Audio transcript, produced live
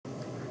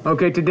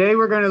Okay, today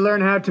we're going to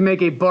learn how to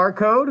make a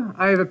barcode.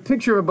 I have a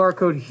picture of a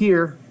barcode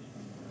here.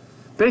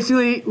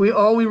 Basically,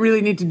 all we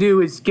really need to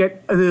do is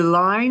get the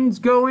lines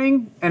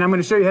going, and I'm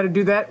going to show you how to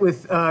do that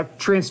with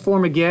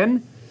transform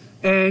again,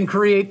 and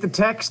create the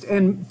text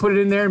and put it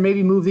in there and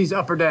maybe move these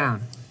up or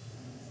down.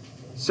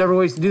 Several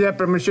ways to do that,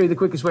 but I'm going to show you the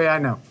quickest way I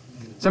know.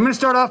 So I'm going to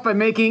start off by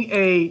making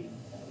a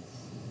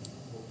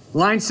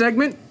line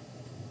segment.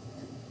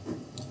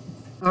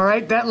 All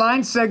right, that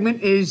line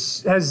segment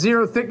has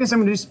 0 thickness. I'm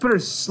going to just put a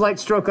slight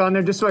stroke on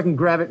there just so I can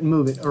grab it and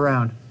move it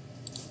around.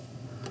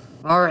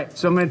 All right,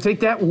 so I'm going to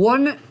take that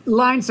one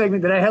line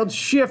segment that I held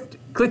shift,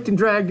 clicked and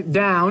dragged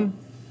down,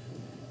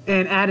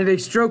 and added a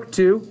stroke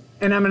to,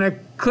 and I'm going to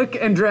click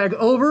and drag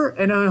over,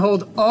 and I'm going to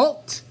hold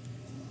Alt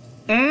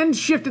and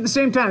Shift at the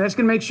same time. That's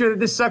going to make sure that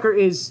this sucker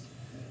is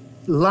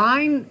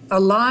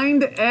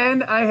aligned,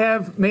 and I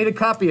have made a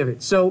copy of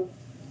it. So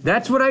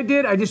that's what I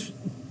did. I just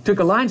took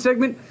a line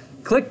segment,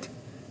 clicked,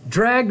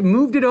 dragged,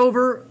 moved it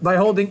over by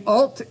holding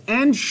Alt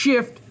and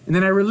Shift, and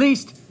then I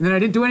released, and then I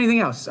didn't do anything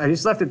else. I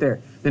just left it there.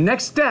 The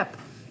next step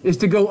is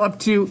to go up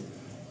to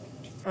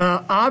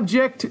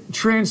Object,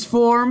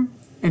 Transform,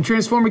 and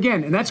Transform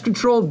again, and that's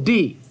Control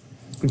D.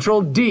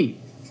 Control D.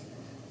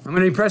 I'm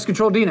going to press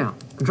Control D now.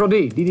 Control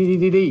D, D, D, D,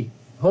 D, D,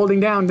 holding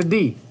down the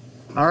D.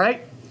 All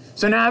right?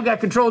 So now I've got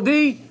Control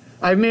D.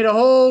 I've made a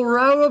whole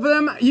row of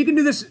them. You can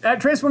do this.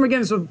 Transform again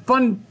is a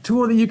fun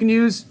tool that you can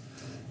use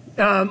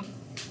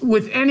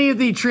with any of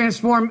the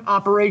transform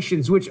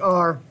operations, which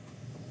are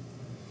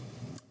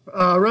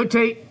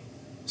rotate,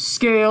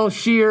 scale,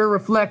 shear,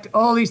 reflect,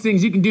 all these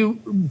things. You can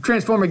do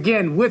transform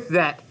again with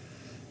that.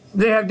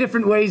 They have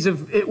different ways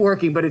of it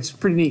working, but it's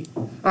pretty neat.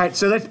 All right,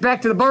 so let's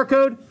back to the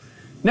barcode.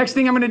 Next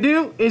thing I'm going to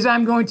do is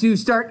I'm going to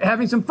start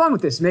having some fun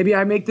with this. Maybe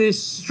I make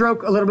this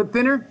stroke a little bit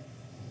thinner.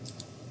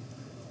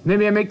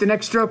 Maybe I make the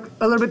next stroke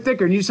a little bit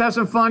thicker. And you just have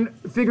some fun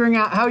figuring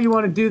out how you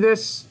want to do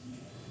this,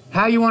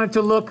 how you want it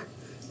to look,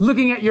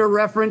 looking at your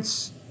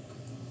reference.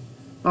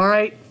 All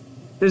right.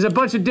 There's a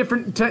bunch of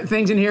different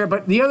things in here,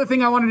 but the other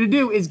thing I wanted to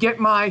do is get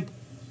my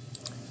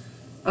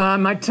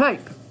my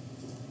type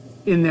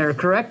in there,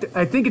 correct?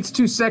 I think it's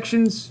 2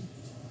 sections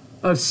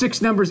of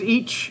 6 numbers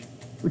each,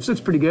 which looks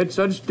pretty good.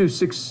 So I'll just do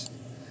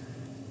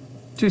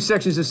 2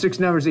 sections of 6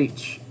 numbers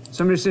each.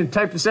 So I'm just going to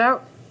type this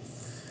out.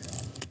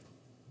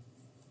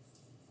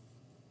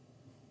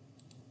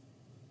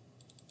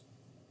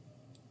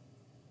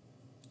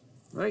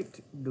 Right,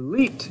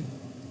 delete.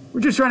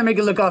 We're just trying to make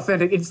it look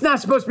authentic. It's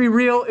not supposed to be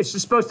real. It's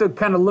just supposed to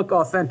kind of look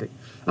authentic.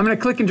 I'm going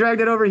to click and drag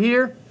that over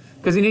here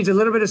because it needs a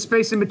little bit of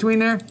space in between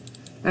there,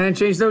 and then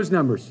change those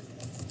numbers.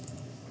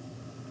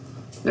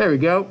 There we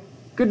go.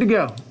 Good to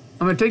go.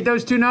 I'm going to take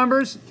those 2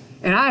 numbers,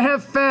 and I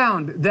have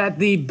found that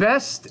the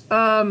best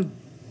type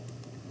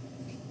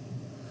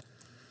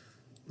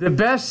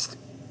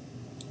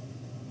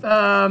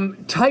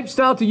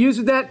style to use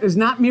with that is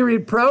not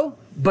Myriad Pro,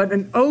 but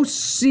an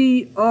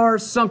OCR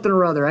something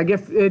or other. I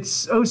guess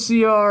it's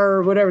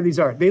OCR, whatever these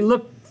are. They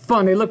look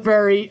fun. They look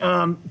very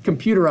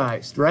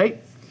computerized,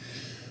 right?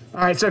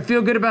 All right, so I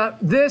feel good about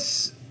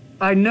this.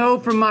 I know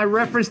from my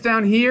reference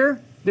down here,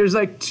 there's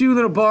like 2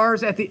 little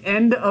bars at the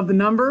end of the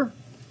number.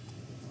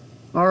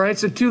 All right,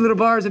 so 2 little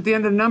bars at the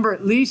end of the number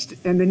at least,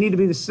 and they need to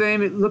be the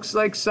same, it looks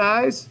like,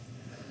 size.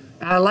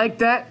 I like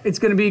that. It's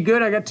going to be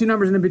good. I got 2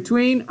 numbers in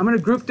between. I'm going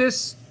to group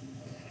this,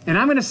 and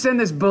I'm going to send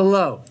this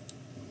below.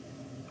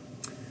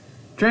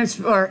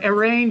 Transfer,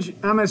 arrange,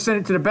 I'm going to send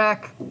it to the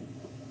back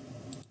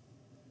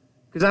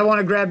because I want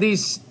to grab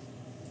these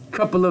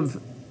couple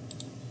of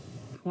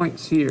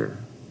points here.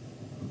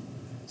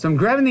 So I'm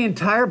grabbing the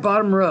entire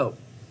bottom row.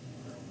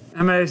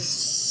 I'm going to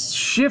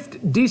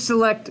shift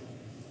deselect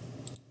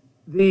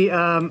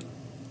the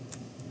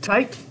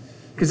type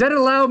because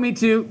that'll allow me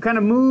to kind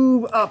of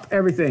move up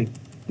everything.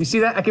 You see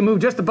that? I can move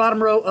just the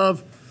bottom row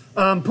of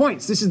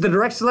points. This is the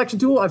direct selection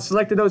tool. I've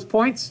selected those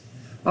points.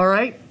 All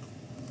right.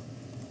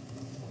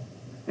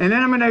 And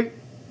then I'm going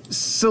to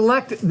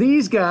select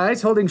these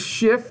guys, holding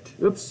shift,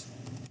 oops,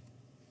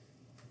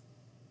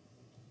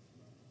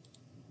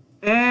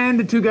 and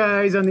the 2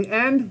 guys on the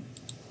end,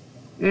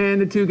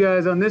 and the 2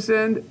 guys on this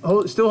end,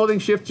 still holding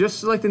shift, just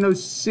selecting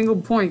those single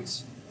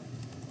points,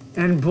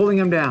 and pulling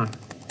them down.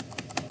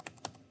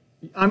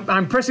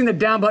 I'm pressing the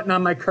down button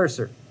on my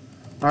cursor.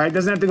 All right,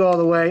 doesn't have to go all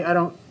the way. I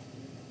don't,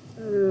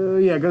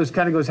 yeah, it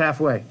kind of goes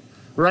halfway,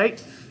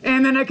 right?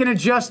 And then I can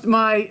adjust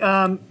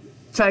my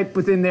type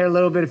within there a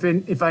little bit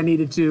if I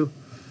needed to.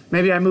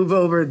 Maybe I move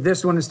over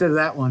this one instead of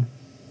that one.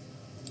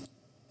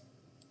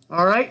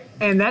 All right,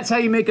 and that's how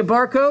you make a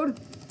barcode.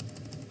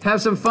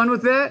 Have some fun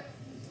with that.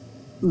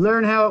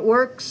 Learn how it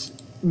works.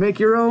 Make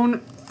your own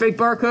fake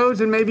barcodes,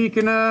 and maybe you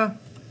can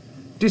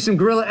do some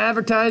guerrilla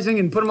advertising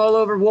and put them all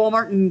over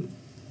Walmart and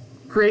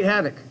create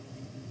havoc.